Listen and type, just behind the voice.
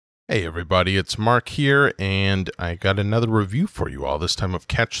Hey everybody, it's Mark here, and I got another review for you all, this time of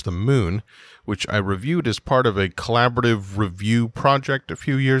Catch the Moon, which I reviewed as part of a collaborative review project a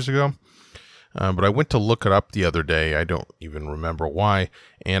few years ago. But I went to look it up the other day, I don't even remember why,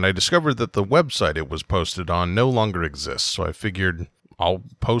 and I discovered that the website it was posted on no longer exists, so I figured I'll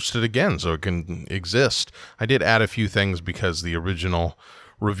post it again so it can exist. I did add a few things because the original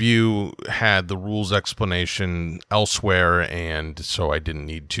review had the rules explanation elsewhere, and so I didn't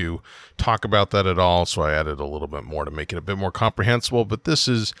need to talk about that at all, so I added a little bit more to make it a bit more comprehensible, but this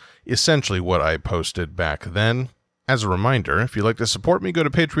is essentially what I posted back then. As a reminder, if you'd like to support me, go to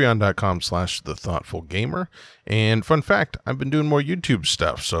patreon.com/thethoughtfulgamer. And fun fact, I've been doing more YouTube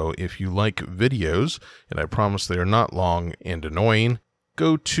stuff, so if you like videos, and I promise they are not long and annoying,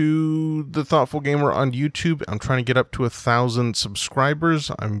 go to The Thoughtful Gamer on YouTube. I'm trying to get up to 1,000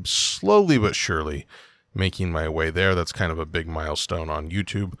 subscribers. I'm slowly but surely making my way there. That's kind of a big milestone on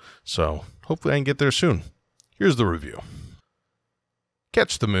YouTube, so hopefully I can get there soon. Here's the review.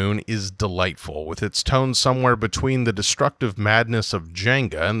 Catch the Moon is delightful, with its tone somewhere between the destructive madness of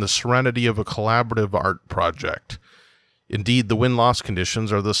Jenga and the serenity of a collaborative art project. Indeed, the win-loss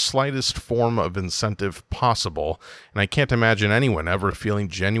conditions are the slightest form of incentive possible, and I can't imagine anyone ever feeling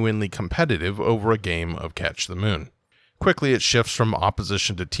genuinely competitive over a game of Catch the Moon. Quickly, it shifts from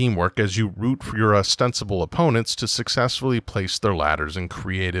opposition to teamwork as you root for your ostensible opponents to successfully place their ladders in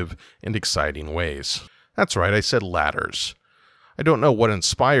creative and exciting ways. That's right, I said ladders. I don't know what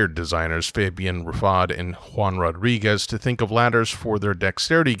inspired designers Fabian Rifad and Juan Rodriguez to think of ladders for their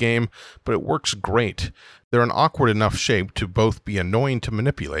dexterity game, but it works great. They're an awkward enough shape to both be annoying to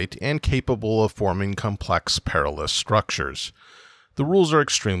manipulate and capable of forming complex, perilous structures. The rules are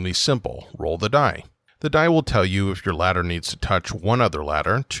extremely simple. Roll the die. The die will tell you if your ladder needs to touch one other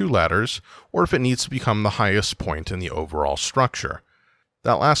ladder, two ladders, or if it needs to become the highest point in the overall structure.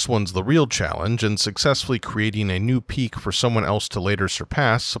 That last one's the real challenge, and successfully creating a new peak for someone else to later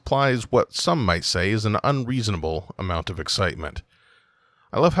surpass supplies what some might say is an unreasonable amount of excitement.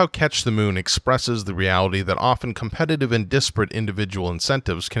 I love how Catch the Moon expresses the reality that often competitive and disparate individual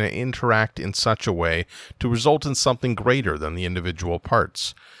incentives can interact in such a way to result in something greater than the individual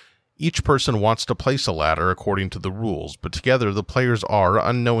parts. Each person wants to place a ladder according to the rules, but together the players are,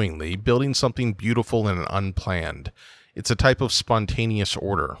 unknowingly, building something beautiful and unplanned. It's a type of spontaneous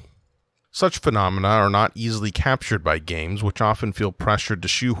order. Such phenomena are not easily captured by games, which often feel pressured to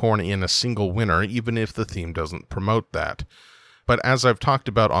shoehorn in a single winner, even if the theme doesn't promote that. But as I've talked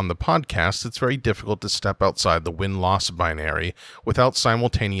about on the podcast, it's very difficult to step outside the win-loss binary without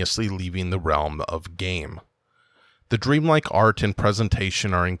simultaneously leaving the realm of game. The dreamlike art and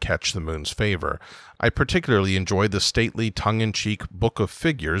presentation are in Catch the Moon's favor. I particularly enjoy the stately, tongue-in-cheek book of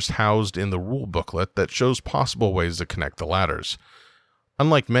figures housed in the rule booklet that shows possible ways to connect the ladders.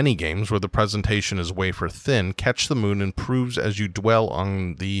 Unlike many games where the presentation is wafer-thin, Catch the Moon improves as you dwell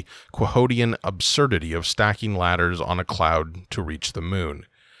on the Quixotean absurdity of stacking ladders on a cloud to reach the moon.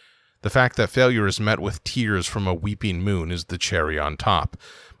 The fact that failure is met with tears from a weeping moon is the cherry on top.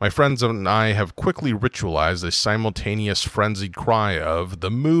 My friends and I have quickly ritualized a simultaneous frenzied cry of, "The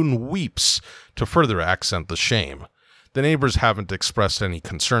moon weeps," to further accent the shame. The neighbors haven't expressed any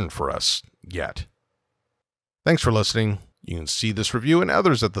concern for us, yet. Thanks for listening. You can see this review and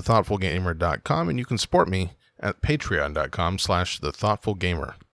others at thethoughtfulgamer.com, and you can support me at patreon.com/thethoughtfulgamer.